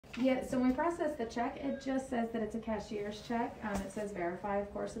Yeah, so when we process the check, it just says that it's a cashier's check. It says verify,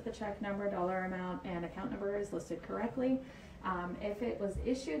 of course, that the check number, dollar amount, and account number is listed correctly. If it was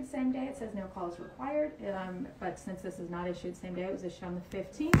issued same day, it says no calls required. But since this is not issued same day, it was issued on the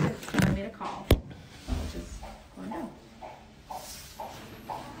 15th, it's going to need a call, which is, oh no.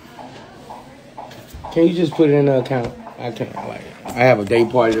 Can you just put it in the account? I can't. I have a day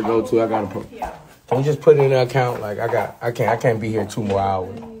party to go to. I gotta put. Can you just put it in the account? Like I can't be here 2 more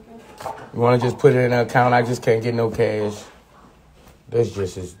hours. You want to just put it in the account? I just can't get no cash. This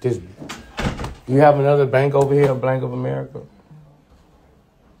just is this. You have another bank over here, Bank of America?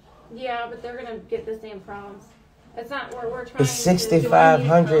 Yeah, but they're gonna get the same problems. It's not. We're trying. It's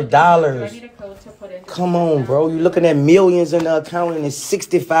 $6,500. Come on, bro. You're looking at millions in the account, and it's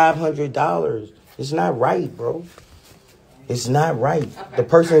 $6,500. It's not right, bro. It's not right. Okay. The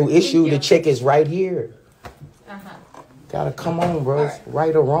person who issued the check is right here. Gotta come on, bro. It's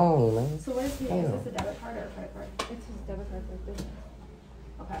right or wrong, man. So what is he? Is this a debit card or a credit card? It's his debit card for his business.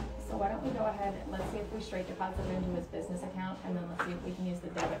 Okay. So why don't we go ahead and let's see if we straight deposit it into his business account, and then let's see if we can use the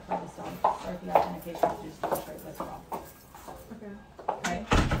debit card to stop, or if the authentication to just go straight withdrawal. Okay. Okay.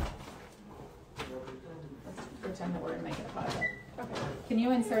 Let's pretend that we're gonna make a deposit. Okay. Can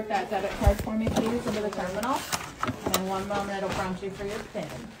you insert that debit card for me, please, into the terminal? And in 1 moment, it'll prompt you for your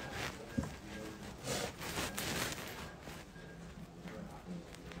PIN.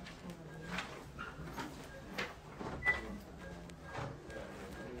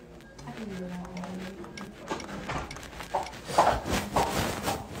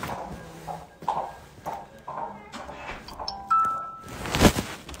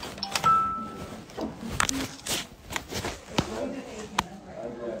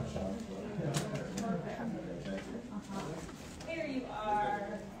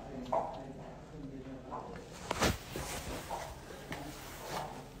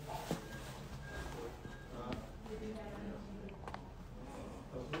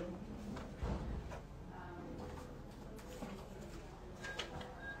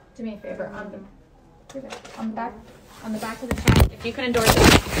 Do me a favor, on the back of the check, if you can endorse your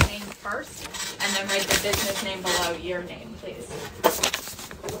name first, and then write the business name below your name, please.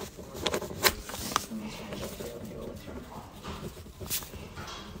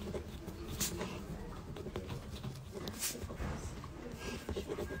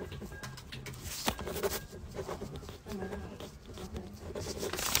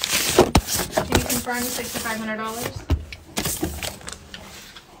 Can you confirm the $6,500?